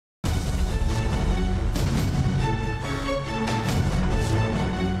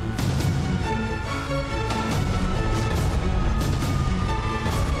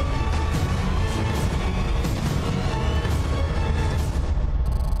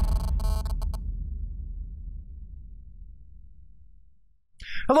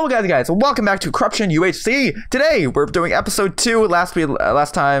Hello guys, welcome back to Corruption UHC. Today we're doing episode 2. Last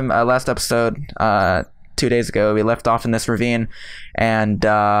episode 2 days ago we left off in this ravine, and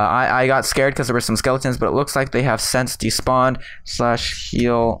I got scared because there were some skeletons, but it looks like they have since despawned.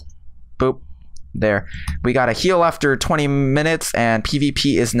 /heal. Boop. There. We got a heal after 20 minutes, and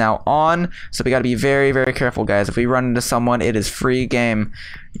PvP is now on, so we got to be very, very careful, guys. If we run into someone, it is free game.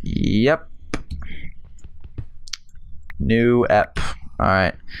 Yep. New ep.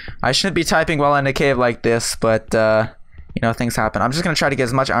 Alright. I shouldn't be typing while in a cave like this, but, you know, things happen. I'm just going to try to get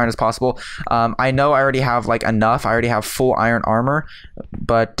as much iron as possible. I know I already have, like, enough. I already have full iron armor,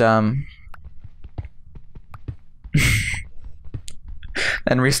 but, and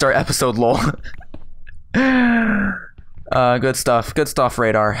restart episode, lol. Good stuff,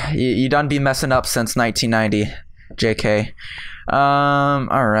 Radar. You done be messing up since 1990, JK.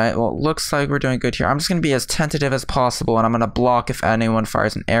 Alright, well, it looks like we're doing good here. I'm just gonna be as tentative as possible, and I'm gonna block if anyone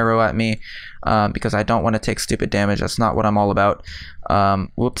fires an arrow at me, because I don't want to take stupid damage. That's not what I'm all about.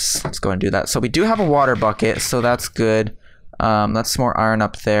 Whoops, let's go and do that. So we do have a water bucket, so that's good. That's some more iron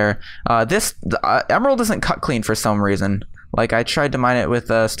up there. This emerald isn't cut clean for some reason. Like, I tried to mine it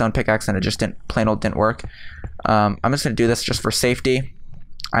with a stone pickaxe and it just plain old didn't work. I'm just gonna do this just for safety.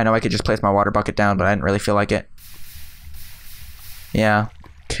 I know I could just place my water bucket down, but I didn't really feel like it. Yeah.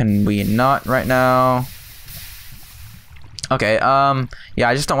 Can we not right now? Okay, yeah,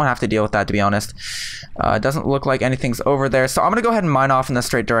 I just don't want to have to deal with that, to be honest. It doesn't look like anything's over there, so I'm gonna go ahead and mine off in the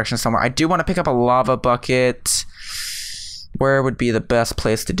straight direction somewhere. I do want to pick up a lava bucket. Where would be the best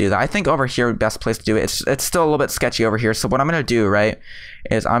place to do that? I think over here would be the best place to do it. It's still a little bit sketchy over here, so what I'm gonna do, right,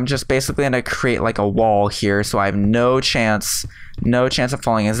 is I'm just basically gonna create like a wall here, so I have no chance of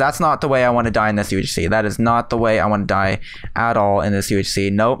falling. Is that's not the way I want to die in this UHC. That is not the way I want to die at all in this UHC.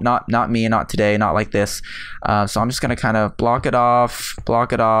 Nope, not me, not today, not like this. So I'm just gonna kind of block it off.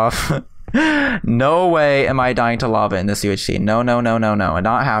 No way am I dying to lava in this UHC. No,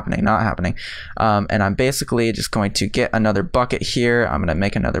 not happening. And I'm basically just going to get another bucket here. I'm gonna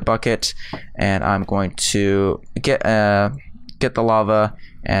make another bucket, and I'm going to get the lava,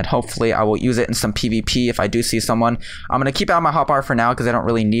 and hopefully I will use it in some PvP if I do see someone. I'm gonna keep it on my hotbar for now because I don't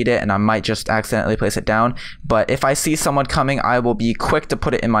really need it, and I might just accidentally place it down. But if I see someone coming, I will be quick to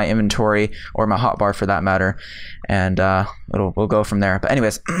put it in my inventory, or my hotbar for that matter, and we'll go from there. But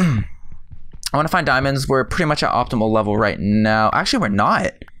anyways. I want to find diamonds. We're pretty much at optimal level right now. Actually, we're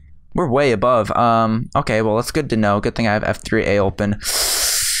not. We're way above. Okay, well, that's good to know. Good thing I have F3A open.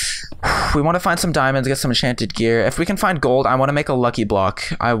 We want to find some diamonds, get some enchanted gear. If we can find gold, I want to make a lucky block.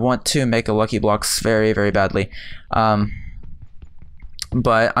 I want to make a lucky block very, very badly. But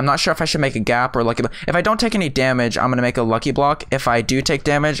I'm not sure if I should make a gap or lucky block. If I don't take any damage, I'm going to make a lucky block. If I do take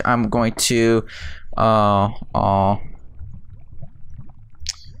damage, I'm going to...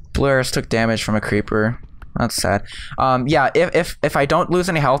 Blurus took damage from a creeper. That's sad. Yeah, if I don't lose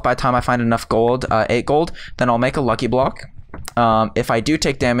any health by the time I find enough gold, 8 gold, then I'll make a lucky block. If I do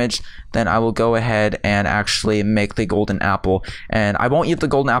take damage, then I will go ahead and actually make the golden apple. And I won't eat the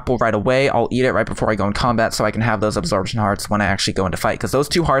golden apple right away. I'll eat it right before I go in combat, so I can have those absorption hearts when I actually go into fight. Because those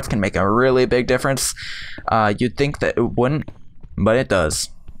 2 hearts can make a really big difference. You'd think that it wouldn't, but it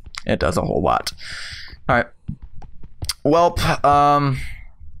does. It does a whole lot. Alright. Welp,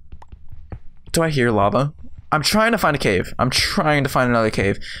 do I hear lava? I'm trying to find a cave. I'm trying to find another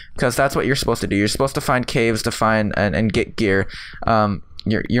cave, because that's what you're supposed to do. You're supposed to find caves to find and get gear.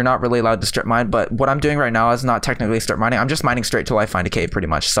 You're not really allowed to strip mine, but what I'm doing right now is not technically strip mining. I'm just mining straight till I find a cave, pretty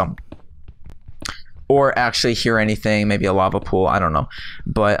much. So, or actually hear anything, maybe a lava pool. I don't know,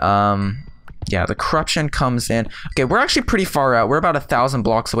 but yeah, the corruption comes in. Okay, we're actually pretty far out. We're about 1,000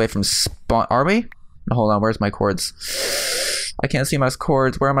 blocks away from spawn. Are we? Hold on, where's my cords? I can't see my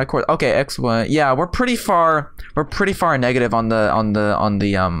cords. Where are my cords? Okay, X1. Yeah, we're pretty far. We're pretty far negative on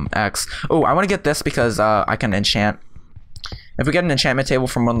the X. Oh, I want to get this because I can enchant. If we get an enchantment table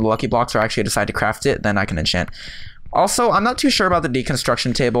from one of the lucky blocks, or actually decide to craft it, then I can enchant. Also, I'm not too sure about the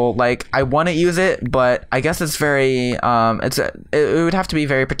deconstruction table. Like, I want to use it, but I guess it's very it would have to be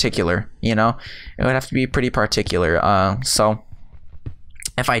very particular. You know, it would have to be pretty particular. So.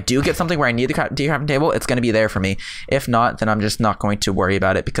 If I do get something where I need the decrafting table, it's going to be there for me. If not, then I'm just not going to worry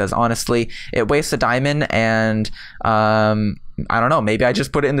about it, because honestly, it wastes a diamond, and I don't know, maybe I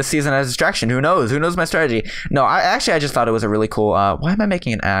just put it in the season as a distraction. Who knows? Who knows my strategy? No, I just thought it was a really cool... why am I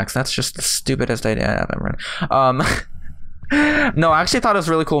making an axe? That's just the stupidest idea I've ever run. No, I actually thought it was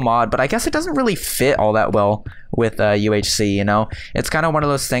a really cool mod, but I guess it doesn't really fit all that well with UHC, you know? It's kind of one of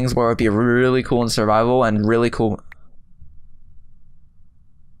those things where it would be really cool in survival and really cool...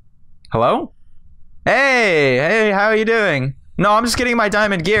 Hello? Hey, how are you doing? No, I'm just getting my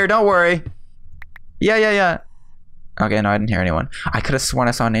diamond gear. Don't worry. Yeah. Okay, no, I didn't hear anyone. I could have sworn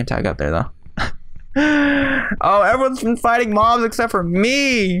I saw a name tag up there, though. Oh, everyone's been fighting mobs except for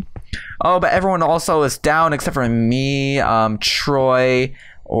me. Oh, but everyone also is down except for me, Troy,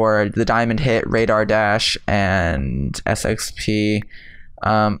 or the Diamond Hit, Radar Dash, and SXP.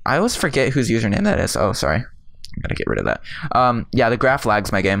 I always forget whose username that is. Oh, sorry. I'm gonna get rid of that. Yeah, the graph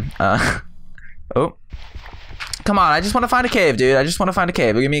lags my game. Oh. Come on, I just want to find a cave, dude. I just want to find a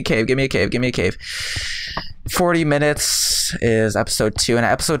cave. Give me a cave, give me a cave, give me a cave. 40 minutes is episode 2, and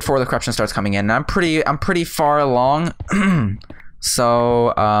episode 4 the corruption starts coming in. And I'm pretty far along.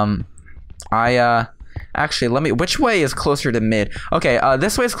 So actually, let me, which way is closer to mid? Okay,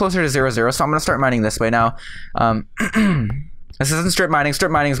 this way is closer to 0, so I'm gonna start mining this way now. This isn't strip mining. Strip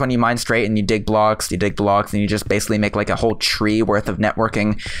mining is when you mine straight and you dig blocks, and you just basically make like a whole tree worth of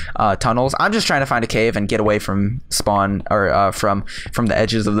networking tunnels. I'm just trying to find a cave and get away from spawn, or from the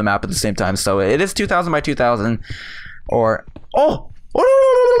edges of the map at the same time. So it is 2,000 by 2,000, or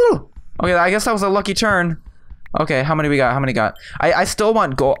okay, I guess that was a lucky turn. Okay, how many we got? How many got? I still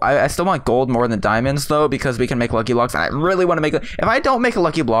want gold. I still want gold more than diamonds though, because we can make lucky blocks. And I really want to make. If I don't make a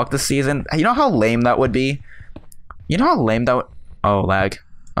lucky block this season, you know how lame that would be. You know how lame that would... Oh, lag.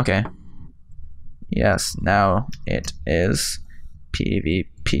 Okay. Yes, now it is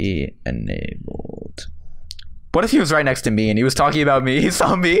PvP enabled. What if he was right next to me and he was talking about me? He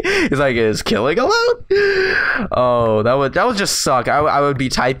saw me. He's like, is killing allowed? Oh, that would just suck. I would be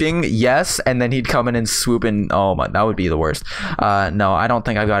typing yes, and then he'd come in and swoop in. Oh my, that would be the worst. No, I don't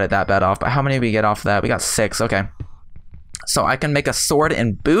think I got it that bad off. But how many did we get off that? We got 6. Okay. So I can make a sword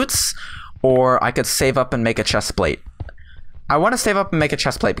and boots, or I could save up and make a chest plate. I want to save up and make a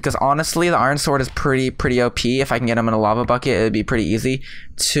chest plate because honestly, the iron sword is pretty OP. If I can get him in a lava bucket, it'd be pretty easy.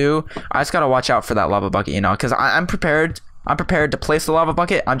 2, I just gotta watch out for that lava bucket, you know, because I'm prepared. I'm prepared to place the lava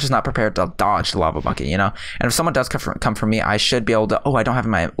bucket. I'm just not prepared to dodge the lava bucket, you know. And if someone does come from me, I should be able to. Oh, I don't have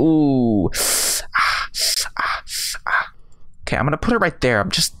my. Ooh. Okay, I'm gonna put it right there.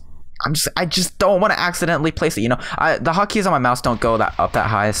 I just don't want to accidentally place it, you know. The hotkeys on my mouse don't go up that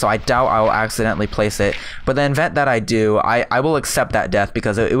high, so I doubt I will accidentally place it. But the event that I do, I will accept that death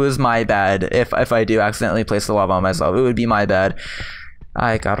because it was my bad. If I do accidentally place the lava on myself, it would be my bad.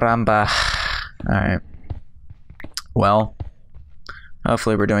 Ay caramba. Alright. Well,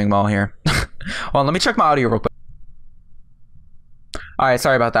 hopefully we're doing well here. Well, let me check my audio real quick. Alright,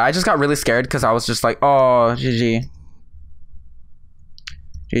 sorry about that. I just got really scared because I was just like, oh, GG.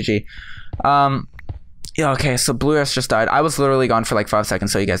 GG. Yeah, okay, so Blue S just died. I was literally gone for like 5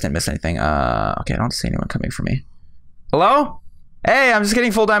 seconds, so you guys didn't miss anything. Okay, I don't see anyone coming for me. Hello? Hey, I'm just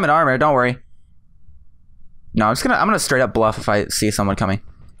getting full diamond armor, don't worry. No, I'm gonna straight up bluff if I see someone coming.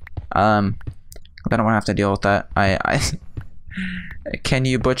 Then I don't wanna have to deal with that. Can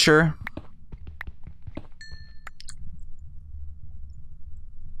you butcher?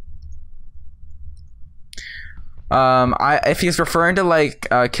 If he's referring to like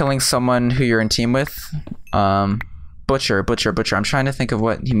killing someone who you're in team with, butcher. I'm trying to think of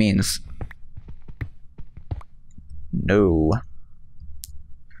what he means. No.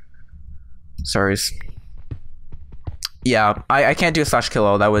 Sorry. Yeah, I can't do a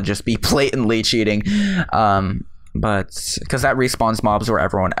 /kill. That would just be blatantly cheating. But because that respawns mobs where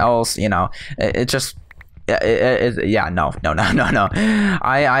everyone else, you know, it just. Yeah, no.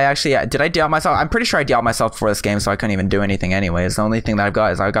 I actually, did I deal myself? I'm pretty sure I dealt myself before this game, so I couldn't even do anything anyways. The only thing that I've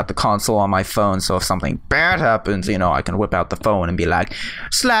got is I got the console on my phone, so if something bad happens, you know, I can whip out the phone and be like,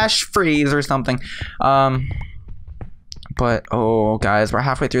 /freeze or something. But, oh, guys, we're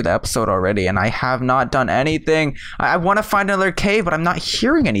halfway through the episode already, and I have not done anything. I want to find another cave, but I'm not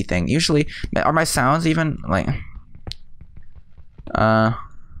hearing anything. Usually, are my sounds even, like...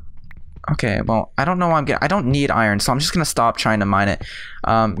 Okay, well, I don't know why I'm getting... I don't need iron, so I'm just gonna stop trying to mine it.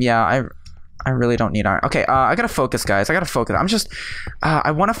 Yeah, I really don't need iron. Okay, I gotta focus, guys. I gotta focus. I'm just...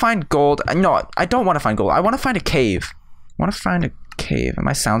 I want to find gold. No, I don't want to find gold. I want to find a cave. I want to find a cave. And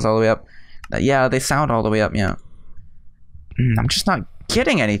my sounds all the way up. Yeah, they sound all the way up, yeah. I'm just not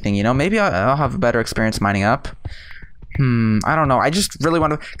getting anything, you know? Maybe I'll have a better experience mining up. I don't know. I just really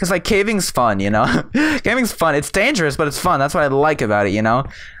want to... Because, like, caving's fun, you know? Caving's fun. It's dangerous, but it's fun. That's what I like about it, you know?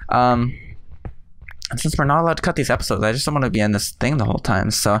 And since we're not allowed to cut these episodes, I just don't want to be in this thing the whole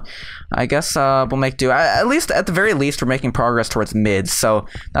time. So, I guess we'll make do. At the very least, we're making progress towards mid. So,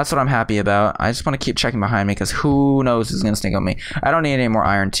 that's what I'm happy about. I just want to keep checking behind me because who knows who's going to sneak on me. I don't need any more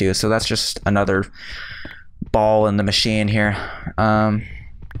iron, too. So, that's just another ball in the machine here.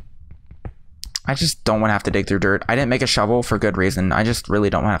 I just don't want to have to dig through dirt. I didn't make a shovel for good reason. I just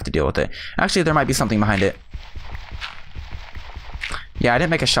really don't want to have to deal with it. Actually, there might be something behind it. Yeah, I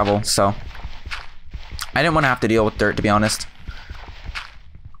didn't make a shovel, so I didn't want to have to deal with dirt, to be honest.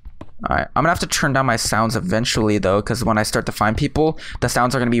 Alright, I'm gonna have to turn down my sounds eventually, though, because when I start to find people, the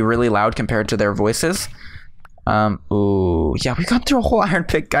sounds are gonna be really loud compared to their voices. Ooh, yeah, we got through a whole iron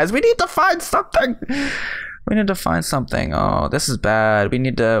pick, guys. We need to find something. We need to find something. Oh, this is bad. We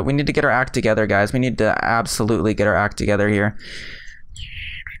need to get our act together, guys. We need to absolutely get our act together here.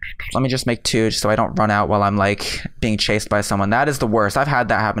 Let me just make 2 just so I don't run out while I'm like being chased by someone. That is the worst. I've had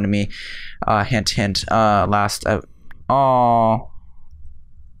that happen to me. Hint, hint. Last. Oh.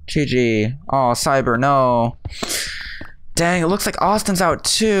 GG. Oh, Cyber, no. Dang, it looks like Austin's out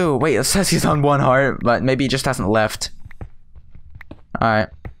too. Wait, it says he's on 1 heart, but maybe he just hasn't left. Alright.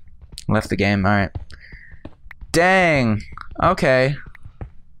 Left the game, alright. Dang. Okay.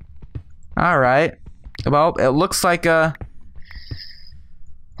 Alright. Well, it looks like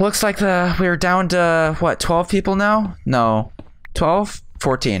we're down to what, 12 people now? No. 12?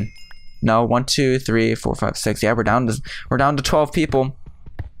 14. No, 1, 2, 3, 4, 5, 6. Yeah, we're down to 12 people.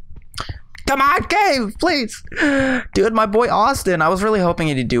 Come on, Cave, please. Dude, my boy Austin, I was really hoping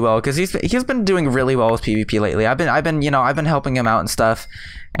he'd do well because he's been doing really well with PvP lately. I've been helping him out and stuff,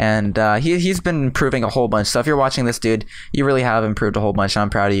 and he's been improving a whole bunch. So if you're watching this, dude, you really have improved a whole bunch. And I'm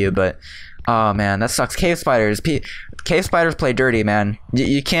proud of you, but oh man, that sucks. Cave spiders play dirty, man.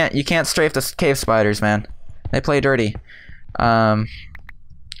 You can't strafe the cave spiders, man. They play dirty.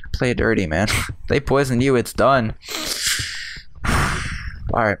 Play dirty, man. They poison you, it's done.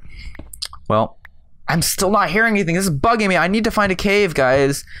 All right. Well, I'm still not hearing anything. This is bugging me. I need to find a cave,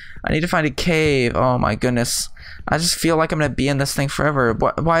 guys. I need to find a cave. Oh my goodness. I just feel like I'm gonna be in this thing forever.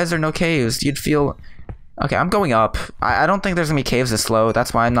 Why is there no caves? You'd feel... Okay, I'm going up. I don't think there's gonna be caves this slow.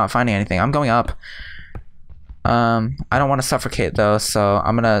 That's why I'm not finding anything. I'm going up. I don't want to suffocate though, so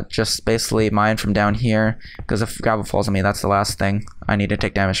I'm gonna just basically mine from down here, because if gravel falls on me, that's the last thing I need to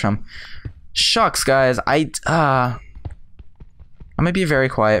take damage from. Shucks, guys. I'm gonna be very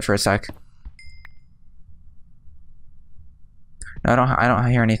quiet for a sec. No, I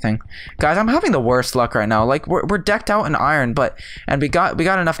don't hear anything. Guys, I'm having the worst luck right now. Like, we're decked out in iron, and we got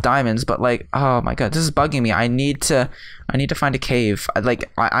enough diamonds, but like, oh my god, this is bugging me. I need to find a cave.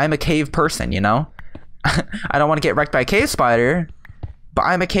 Like, I'm a cave person, you know? I don't want to get wrecked by a cave spider, but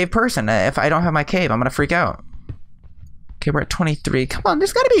I'm a cave person. If I don't have my cave, I'm gonna freak out. Okay, we're at 23. Come on,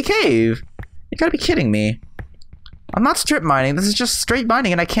 there's gotta be a cave. You gotta be kidding me. I'm not strip mining. This is just straight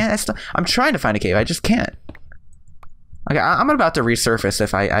mining, and I can't. I'm trying to find a cave. I just can't. Okay, I'm about to resurface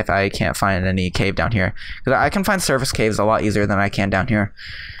if I can't find any cave down here, because I can find surface caves a lot easier than I can down here.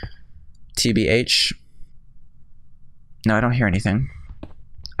 TBH. No, I don't hear anything.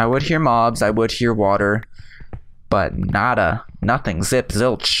 I would hear mobs. I would hear water, but nada, nothing. Zip,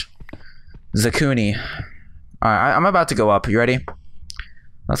 zilch, zakuni. All right, I'm about to go up. You ready?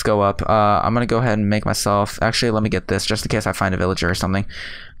 Let's go up. I'm gonna go ahead and make myself. Actually, let me get this just in case I find a villager or something.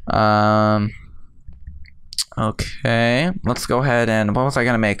 Okay, let's go ahead and what was I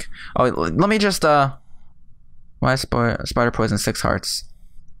gonna make? Oh, let me just why spider poison 6 hearts?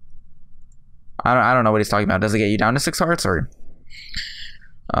 I don't know what he's talking about. Does it get you down to 6 hearts or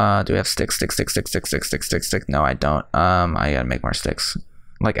do we have sticks? No, I don't. I gotta make more sticks.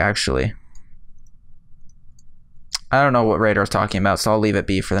 Like, actually, I don't know what Raider is talking about, so I'll leave it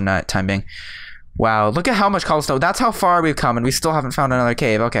be for the time being. Wow, look at how much cobblestone. That's how far we've come, and we still haven't found another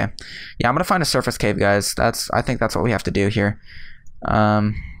cave. Okay. Yeah, I'm gonna find a surface cave, guys. I think that's what we have to do here.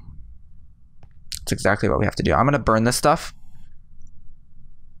 That's exactly what we have to do. I'm gonna burn this stuff,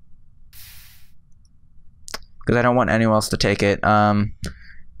 because I don't want anyone else to take it.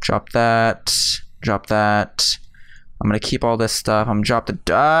 Drop that. Drop that. I'm gonna keep all this stuff. I'm gonna drop the...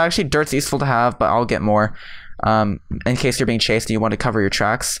 actually, dirt's useful to have, but I'll get more. In case you're being chased and you want to cover your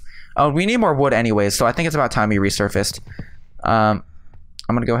tracks. Oh, we need more wood anyways, so I think it's about time we resurfaced. I'm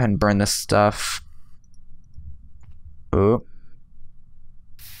gonna go ahead and burn this stuff. Ooh.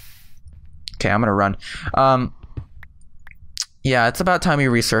 Okay, I'm gonna run. Yeah, it's about time we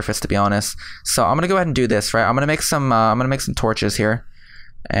resurface, to be honest. So I'm gonna go ahead and do this, right? I'm gonna make some torches here,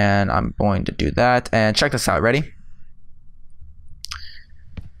 and I'm going to do that. And check this out. Ready?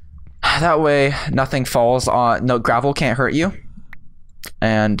 That way, nothing falls on. No gravel can't hurt you.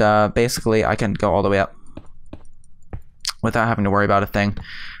 And basically I can go all the way up without having to worry about a thing,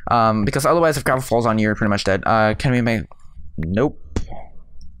 because otherwise if gravel falls on you, you're pretty much dead. Can we make... Nope.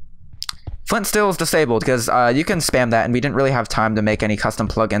 Flint still is disabled because you can spam that, and we didn't really have time to make any custom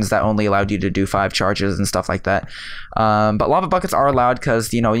plugins that only allowed you to do 5 charges and stuff like that. But lava buckets are allowed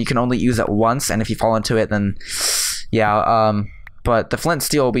because, you know, you can only use it once, and if you fall into it, then yeah. But the flint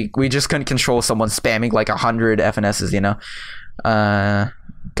steel, we just couldn't control someone spamming like 100 FNSs, you know.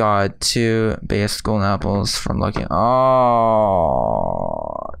 God, 2 base golden apples from looking.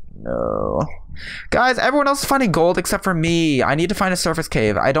 Oh no. Guys, everyone else is finding gold except for me. I need to find a surface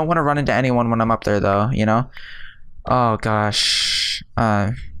cave. I don't want to run into anyone when I'm up there though, you know? Oh gosh.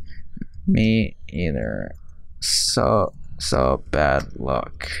 Me either. So bad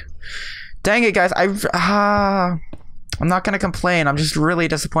luck. Dang it, guys. I'm not gonna complain. I'm just really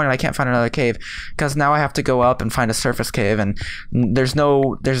disappointed I can't find another cave because now I have to go up and find a surface cave, and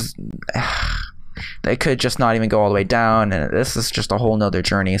they could just not even go all the way down, and this is just a whole nother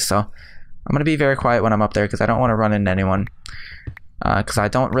journey. So I'm gonna be very quiet when I'm up there because I don't want to run into anyone. Because I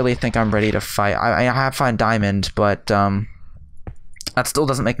don't really think I'm ready to fight. I have found diamond, but that still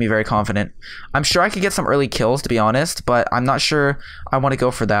doesn't make me very confident. I'm sure I could get some early kills, to be honest, but I'm not sure I want to go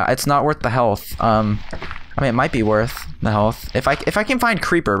for that. It's not worth the health. I mean, it might be worth the health. If I can find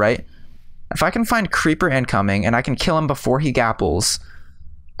Creeper, right? If I can find Creeper incoming, and I can kill him before he gapples.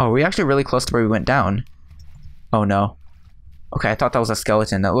 Oh, are we actually really close to where we went down? Oh, no. Okay, I thought that was a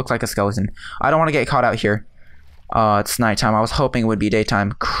skeleton. That looked like a skeleton. I don't want to get caught out here. It's nighttime. I was hoping it would be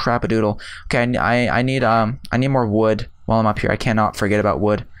daytime. Crap-a-doodle. Okay, I need more wood while I'm up here. I cannot forget about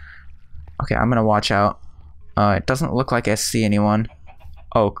wood. Okay, I'm gonna watch out. It doesn't look like I see anyone.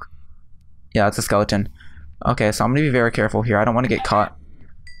 Oh, yeah, it's a skeleton. Okay, so I'm gonna be very careful here. I don't want to get caught.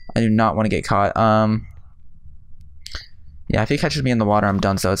 I do not want to get caught. Yeah, if he catches me in the water, I'm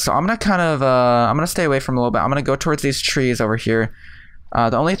done. So I'm gonna kind of I'm gonna stay away from him a little bit. I'm gonna go towards these trees over here.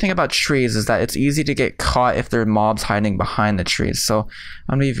 The only thing about trees is that it's easy to get caught if there are mobs hiding behind the trees. So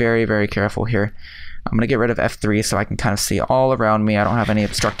I'm gonna be very, very careful here. I'm gonna get rid of F3 so I can kind of see all around me. I don't have any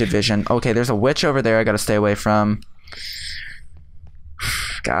obstructed vision. Okay, there's a witch over there I gotta stay away from.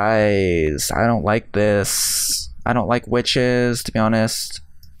 Guys, I don't like this. I don't like witches, to be honest.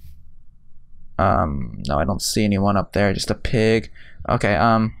 No, I don't see anyone up there, just a pig. Okay,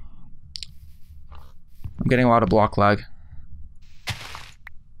 I'm getting a lot of block lag.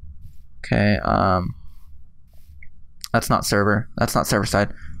 Okay, that's not server. That's not server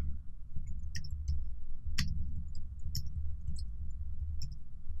side.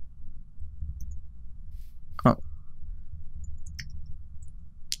 Oh.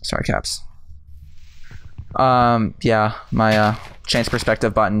 Sorry, caps. Yeah, my, change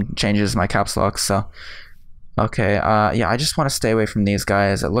perspective button changes my caps lock, so. Okay, yeah, I just want to stay away from these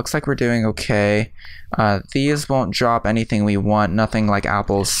guys. It looks like we're doing okay. These won't drop anything we want, nothing like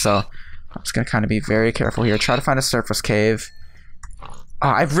apples, so I'm just gonna kind of be very careful here. Try to find a surface cave.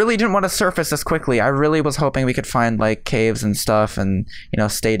 I really didn't want to surface this quickly. I really was hoping we could find like caves and stuff and, you know,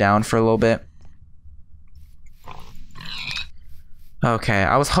 stay down for a little bit. Okay,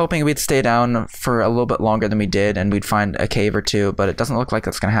 I was hoping we'd stay down for a little bit longer than we did and we'd find a cave or two, but it doesn't look like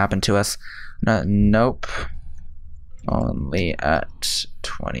that's gonna happen to us. Nope. Only at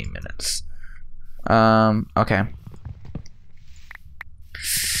 20 minutes. Okay.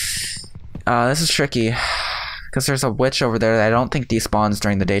 This is tricky because there's a witch over there that I don't think despawns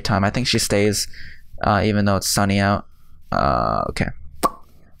during the daytime. I think she stays even though it's sunny out. Okay.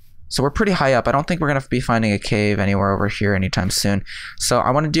 So we're pretty high up. I don't think we're gonna be finding a cave anywhere over here anytime soon. So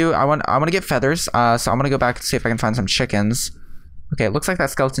I want to get feathers. So I'm gonna go back and see if I can find some chickens. Okay, it looks like that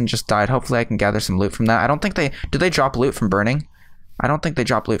skeleton just died. Hopefully I can gather some loot from that. I don't think do they drop loot from burning? I don't think they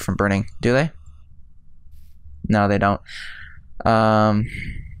drop loot from burning. Do they? No, they don't.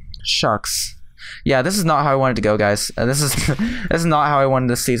 Shucks. Yeah, this is not how I wanted to go, guys. This is not how I wanted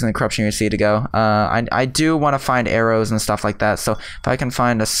this season of Corruption UHC to go. I do want to find arrows and stuff like that. So if I can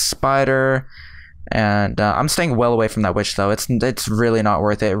find a spider, and I'm staying well away from that witch though. It's really not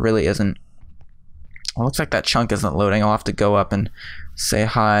worth it. It really isn't. Well, looks like that chunk isn't loading. I'll have to go up and say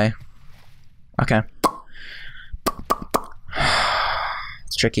hi. Okay.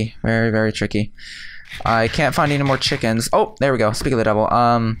 It's tricky. Very, very tricky. I can't find any more chickens. Oh, there we go. Speak of the devil.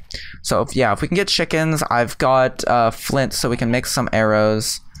 So if we can get chickens, I've got flint, so we can make some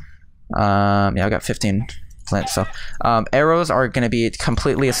arrows. Yeah, I've got 15 flint. So arrows are going to be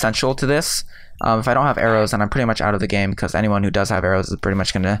completely essential to this. If I don't have arrows, then I'm pretty much out of the game because anyone who does have arrows is pretty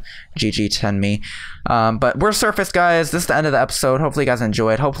much going to GG 10 me. But we're surfaced, guys. This is the end of the episode. Hopefully you guys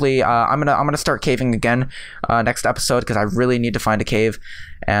enjoyed. Hopefully I'm gonna start caving again next episode because I really need to find a cave,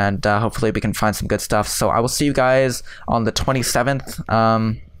 and hopefully we can find some good stuff. So I will see you guys on the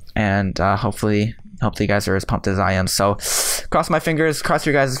 27th, and hopefully you guys are as pumped as I am. So cross my fingers, cross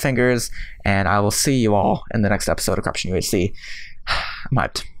your guys' fingers, and I will see you all in the next episode of Corruption UHC. I'm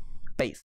hyped. Peace.